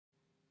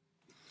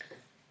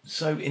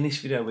So in this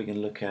video we're going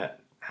to look at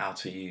how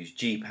to use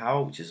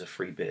GPower, which is a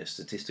free bit of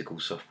statistical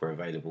software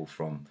available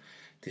from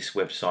this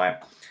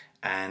website,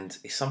 and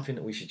it's something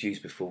that we should use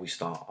before we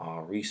start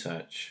our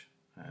research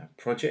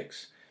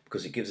projects,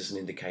 because it gives us an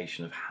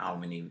indication of how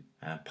many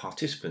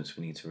participants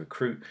we need to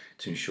recruit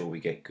to ensure we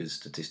get good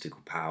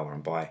statistical power.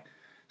 And by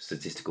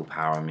statistical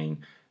power I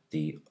mean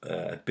the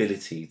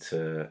ability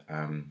to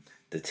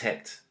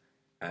detect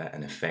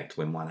an effect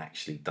when one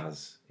actually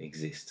does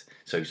exist.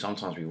 So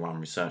sometimes we run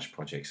research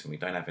projects and we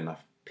don't have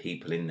enough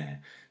people in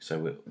there,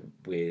 so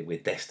we're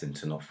destined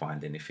to not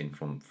find anything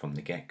from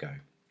the get-go.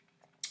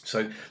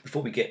 So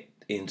before we get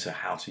into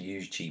how to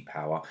use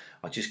GPower,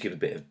 I'll just give a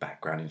bit of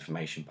background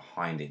information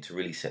behind it to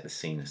really set the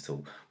scene as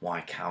to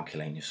why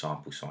calculating your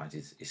sample size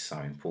is so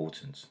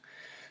important.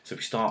 So if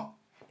we start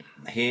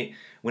here,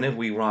 whenever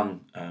we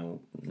run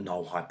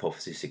null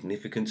hypothesis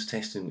significance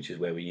testing, which is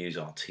where we use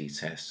our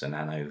t-tests and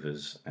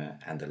ANOVAs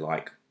and the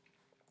like,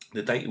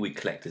 the data we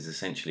collect is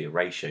essentially a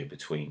ratio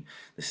between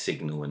the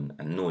signal and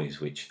noise,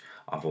 which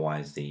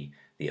otherwise the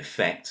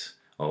effect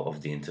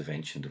of the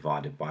intervention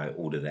divided by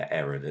all of the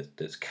error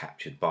that's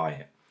captured by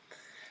it.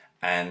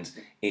 And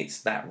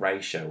it's that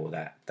ratio, or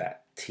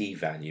that t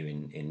value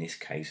in this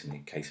case, in the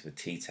case of a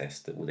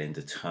t-test, that will then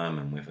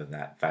determine whether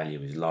that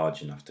value is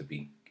large enough to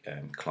be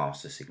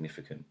classed as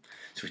significant.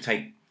 So we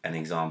take an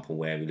example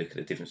where we look at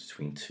the difference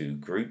between two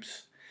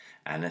groups,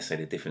 and let's say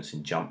the difference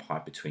in jump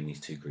height between these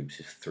two groups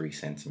is 3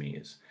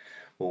 centimeters.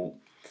 Well,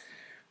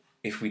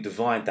 if we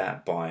divide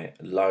that by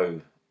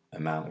low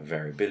amount of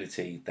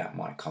variability, that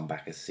might come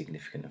back as a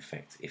significant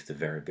effect. If the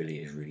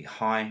variability is really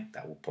high,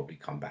 that will probably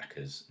come back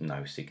as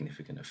no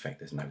significant effect.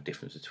 There's no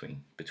difference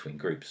between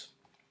groups.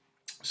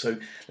 So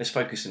let's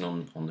focus in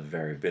on the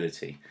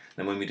variability.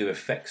 Then when we do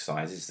effect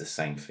size, it's the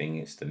same thing.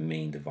 It's the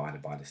mean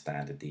divided by the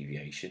standard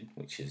deviation,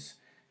 which is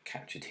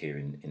captured here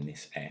in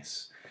this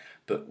S.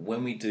 But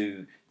when we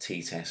do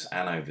t-tests,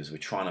 ANOVAs, we're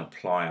trying to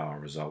apply our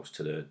results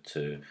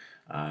to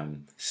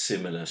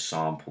similar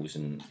samples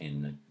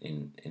in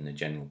the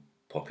general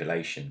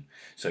population.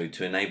 So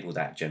to enable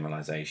that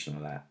generalization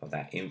or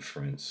that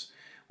inference,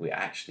 we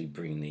actually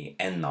bring the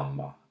n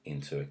number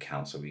into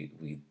account. So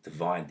we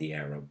divide the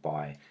error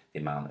by the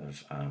amount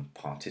of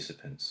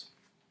participants.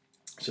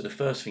 So the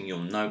first thing you'll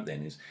note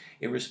then is,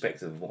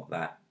 irrespective of what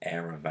that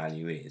error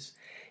value is,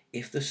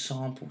 if the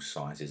sample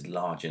size is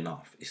large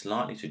enough, it's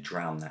likely to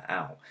drown that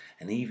out,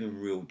 and even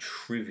real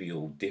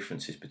trivial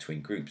differences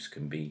between groups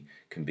can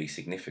be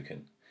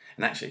significant.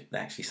 And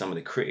actually some of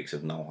the critics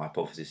of null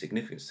hypothesis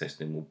significance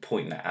testing will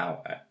point that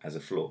out as a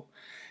flaw.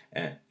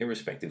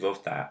 Irrespective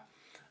of that,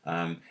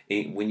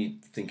 when you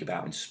think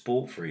about in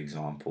sport, for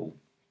example,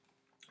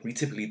 we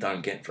typically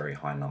don't get very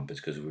high numbers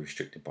because we're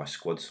restricted by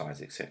squad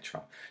size,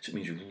 etc. So it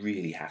means we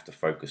really have to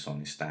focus on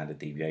this standard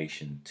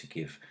deviation to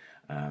give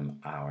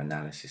our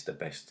analysis the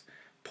best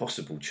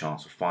possible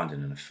chance of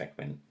finding an effect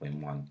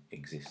when one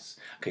exists.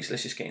 Okay, so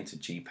let's just get into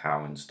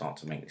GPower and start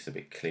to make this a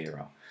bit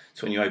clearer.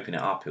 So when you open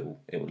it up, it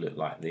will look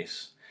like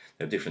this.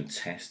 There are different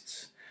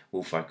tests.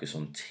 We'll focus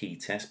on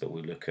t-test, but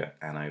we'll look at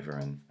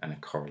ANOVA and a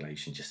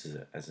correlation just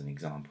as an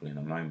example in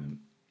a moment.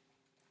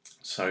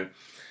 So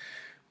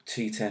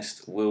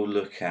t-test, we'll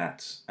look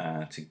at,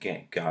 to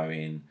get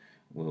going,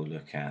 we'll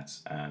look at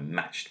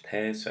matched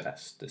pairs. So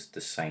that's the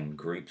same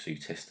group, so you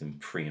test them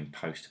pre and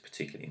post a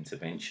particular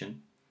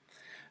intervention.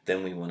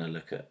 Then we want to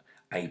look at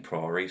a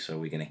priori, so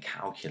we're going to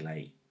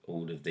calculate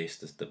all of this,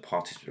 the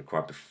participants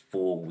required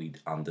before we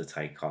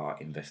undertake our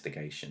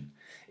investigation.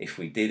 If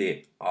we did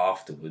it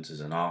afterwards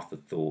as an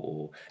afterthought,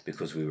 or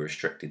because we were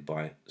restricted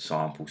by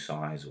sample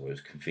size or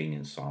as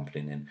convenience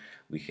sampling, then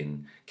we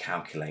can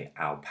calculate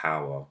our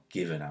power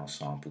given our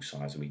sample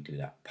size, and we do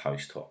that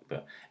post hoc.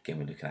 But again,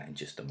 we'll look at that in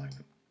just a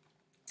moment.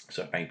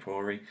 So a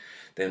priori,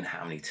 then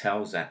how many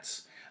tells,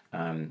 that's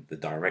the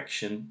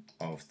direction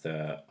of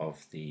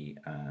the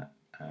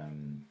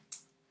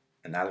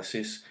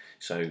analysis.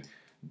 So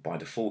by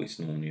default it's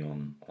normally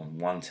on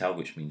one tell,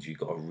 which means you've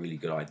got a really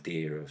good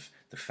idea of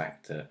the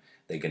fact that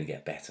they're going to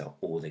get better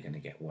or they're going to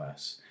get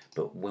worse.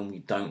 But when we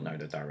don't know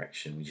the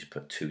direction, we just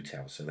put 2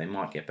 tells. So they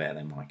might get better,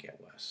 they might get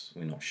worse.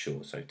 We're not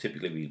sure. So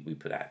typically we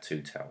put out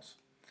 2 tells.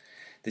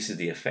 This is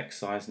the effect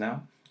size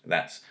now.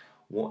 That's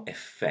what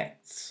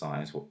effect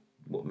size,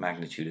 what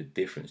magnitude of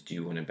difference do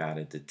you want to be able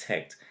to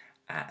detect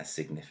at a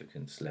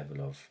significance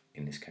level of,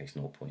 in this case,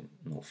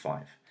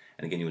 0.05.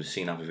 And again, you would have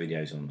seen other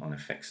videos on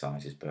effect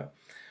sizes, but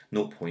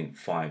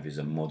 0.5 is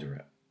a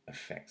moderate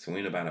effect. So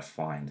we're about to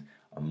find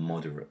a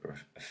moderate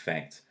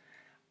effect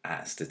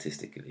at a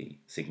statistically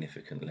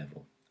significant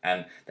level.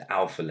 And the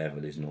alpha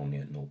level is normally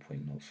at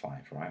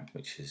 0.05, right?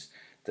 Which is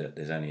that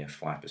there's only a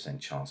 5%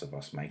 chance of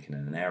us making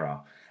an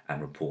error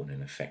and reporting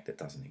an effect that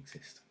doesn't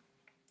exist.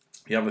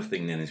 The other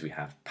thing then is we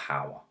have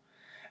power.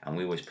 And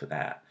we always put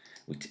that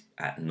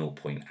at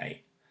 0.8.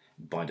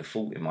 By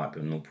default, it might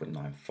be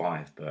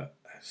 0.95, but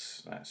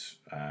that's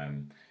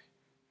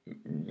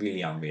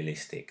really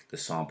unrealistic. The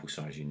sample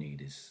size you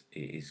need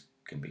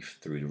can be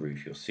through the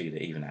roof. You'll see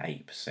that even at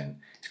 8%,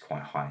 it's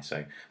quite high.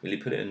 So we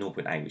put it at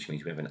 0.8, which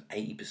means we have an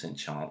 80%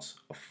 chance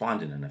of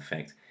finding an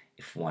effect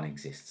if one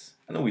exists.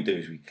 And all we do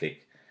is we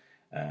click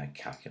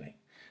calculate.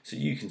 So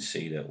you can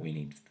see that we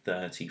need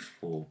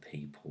 34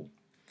 people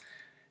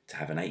to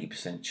have an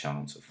 80%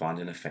 chance of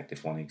finding an effect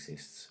if one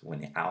exists when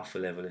the alpha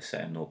level is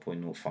set at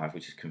 0.05,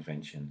 which is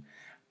convention,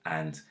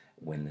 and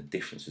when the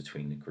difference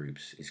between the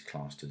groups is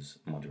classed as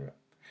moderate.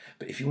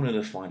 But if you wanted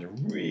to find a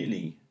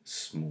really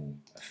small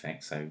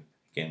effect, so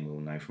again we'll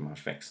know from our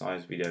effect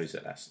size videos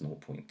that that's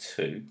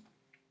 0.2.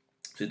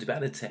 So to be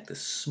able to detect a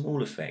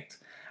small effect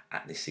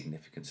at this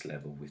significance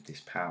level with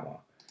this power,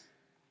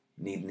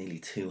 you need nearly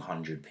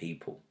 200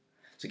 people.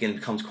 So again, it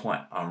becomes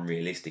quite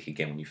unrealistic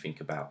again when you think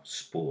about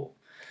sport.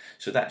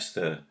 So that's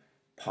the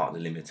part of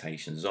the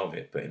limitations of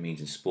it, but it means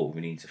in sport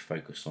we need to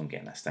focus on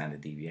getting that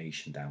standard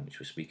deviation down, which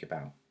we'll speak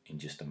about in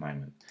just a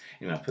moment.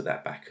 Anyway, I'll put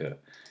that back at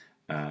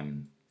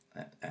 0.5,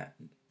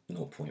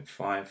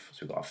 so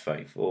we've got our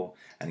 34,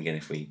 and again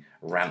if we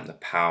ramp the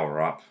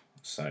power up,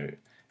 so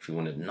if we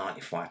wanted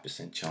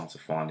 95% chance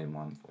of finding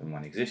one when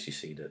one exists, you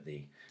see that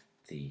the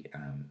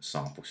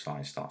sample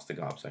size starts to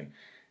go up, so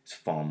it's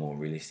far more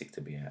realistic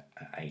to be at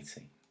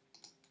 80.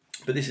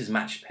 But this is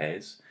matched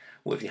pairs.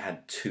 What if you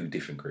had two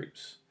different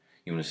groups?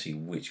 You want to see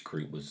which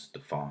group was the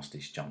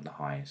fastest, jumped the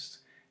highest,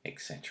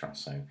 etc.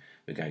 So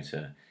we go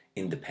to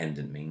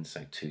independent means,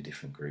 so two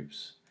different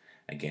groups.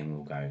 Again,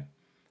 we'll go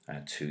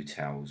 2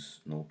 tells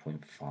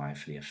 0.5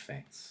 for the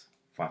effects,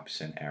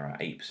 5% error,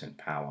 8%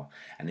 power,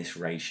 and this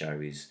ratio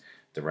is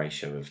the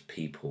ratio of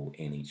people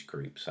in each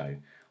group. So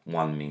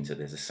 1 means that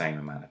there's the same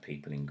amount of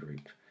people in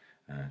group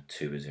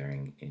 2 is there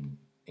in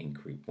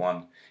group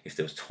 1. If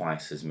there was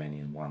twice as many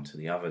in one to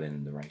the other,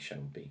 then the ratio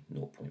would be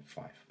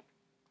 0.5.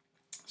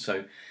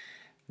 So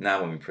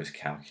now when we press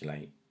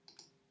calculate,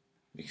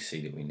 we can see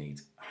that we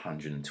need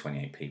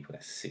 128 people,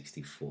 that's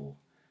 64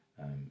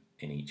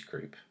 in each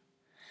group.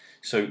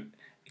 So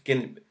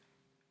again,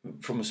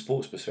 from a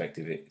sports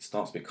perspective, it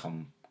starts to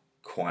become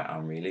quite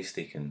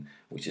unrealistic, and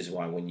which is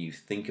why when you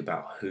think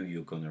about who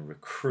you're going to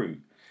recruit,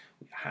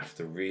 you have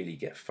to really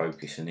get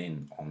focusing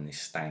in on this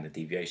standard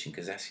deviation,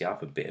 because that's the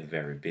other bit of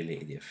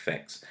variability that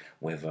affects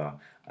whether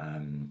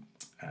an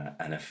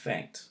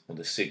effect or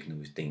the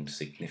signal is deemed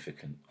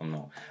significant or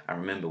not.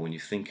 And remember, when you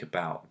think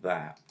about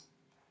that,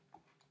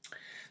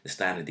 the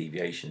standard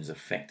deviation is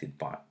affected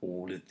by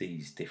all of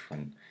these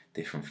different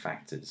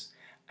factors,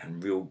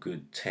 and real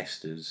good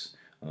testers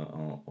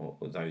or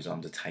those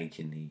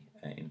undertaking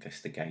the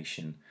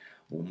investigation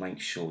will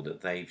make sure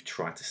that they've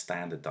tried to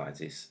standardize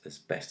this as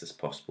best as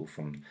possible,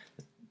 from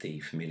the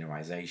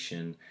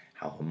familiarization,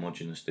 how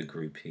homogeneous the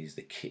group is,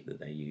 the kit that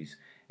they use,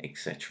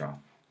 etc.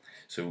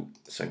 So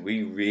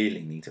we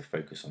really need to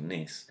focus on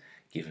this,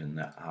 given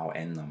that our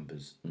N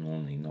numbers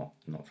normally not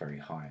very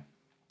high.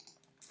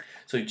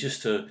 So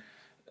just to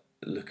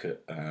look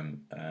at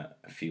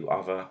a few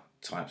other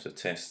types of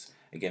tests.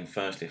 Again,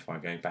 firstly, if I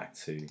go back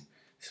to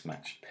this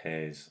matched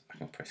pairs, I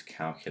can press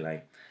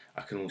calculate.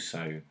 I can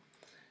also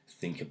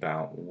think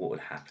about what would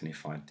happen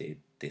if I did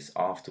this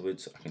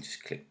afterwards. I can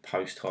just click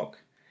post hoc,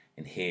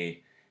 and here,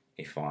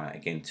 if I,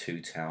 again,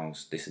 2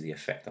 tells, this is the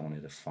effect I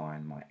wanted to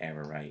find, my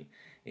error rate.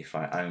 If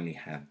I only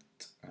had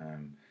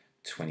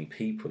 20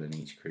 people in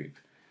each group,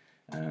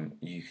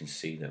 you can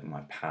see that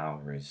my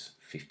power is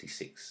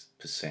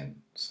 56%.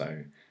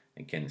 So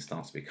again, it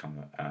starts to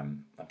become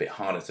a bit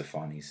harder to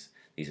find these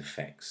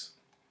effects.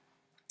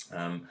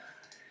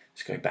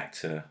 Let's go back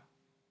to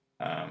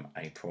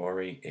a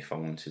priori. If I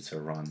wanted to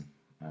run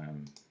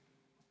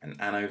an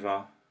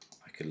ANOVA,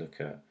 I could look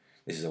at,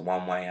 this is a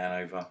one-way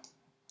ANOVA.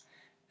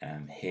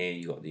 Here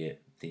you got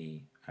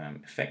the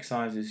effect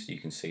sizes. You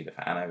can see that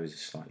for ANOVA is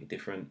slightly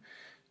different.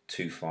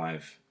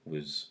 2.5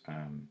 was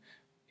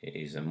it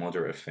is a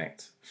moderate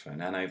effect for an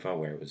ANOVA,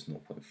 where it was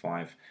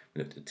 0.5.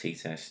 We looked at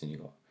t-test, and you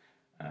got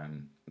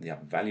the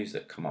other values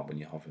that come up when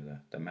you hover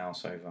the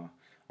mouse over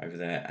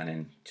there, and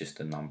then just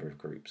the number of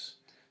groups.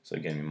 So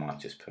again, we might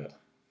just put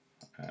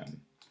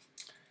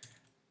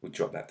we'll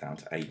drop that down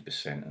to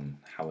 80%, and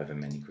however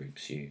many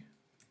groups you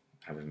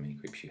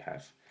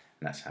have,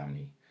 and that's how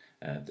many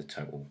the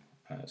total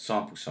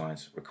sample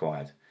size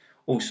required.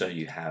 Also,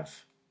 you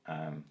have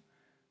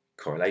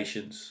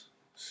correlations.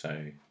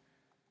 So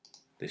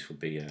this would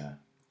be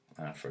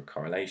for a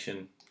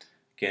correlation.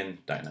 Again,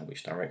 don't know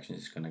which direction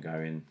it's going to go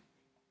in.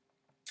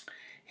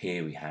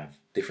 Here we have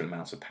different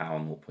amounts of power,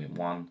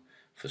 0.1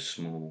 for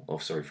small, or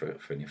sorry,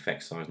 for an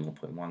effect size,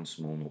 0.1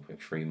 small,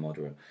 0.3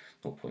 moderate,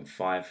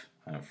 0.5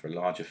 for a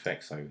large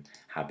effect. So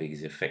how big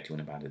is the effect you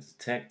want to be able to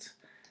detect?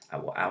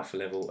 At what alpha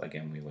level?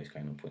 Again, we always go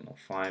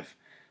 0.05.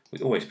 We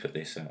always put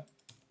this at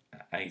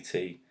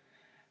 80,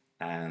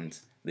 and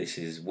this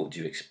is what do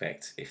you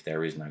expect if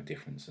there is no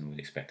difference, and we'd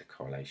expect a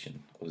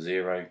correlation of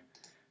 0.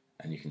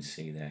 And you can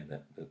see there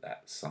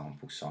that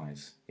sample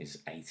size is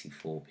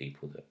 84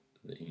 people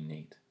that you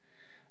need.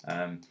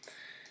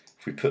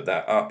 If we put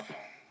that up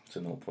to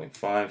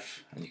 0.5,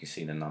 and you can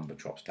see the number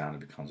drops down, it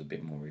becomes a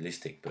bit more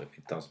realistic, but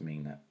it does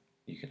mean that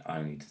you can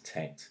only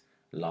detect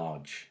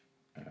large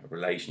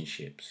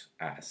relationships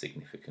at a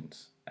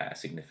significant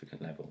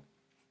level.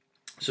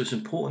 So it's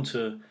important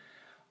to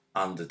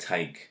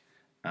undertake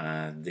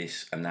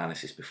this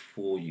analysis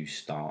before you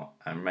start,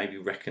 and maybe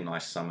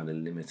recognize some of the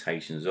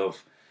limitations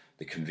of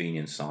the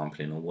convenience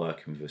sampling or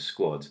working with a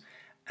squad.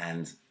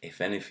 And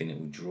if anything, it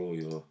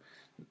will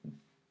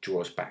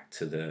draw us back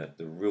to the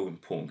real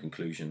important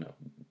conclusion that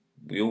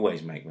we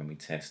always make when we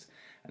test,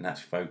 and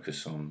that's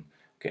focus on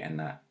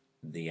getting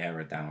the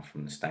error down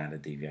from the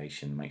standard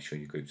deviation. Make sure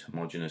your group's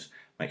homogeneous,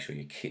 make sure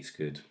your kit's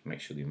good, make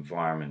sure the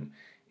environment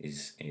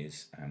is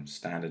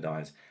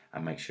standardized,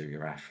 and make sure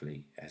your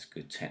athlete has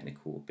good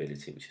technical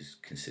ability, which is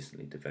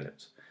consistently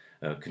developed,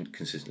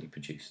 consistently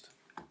produced.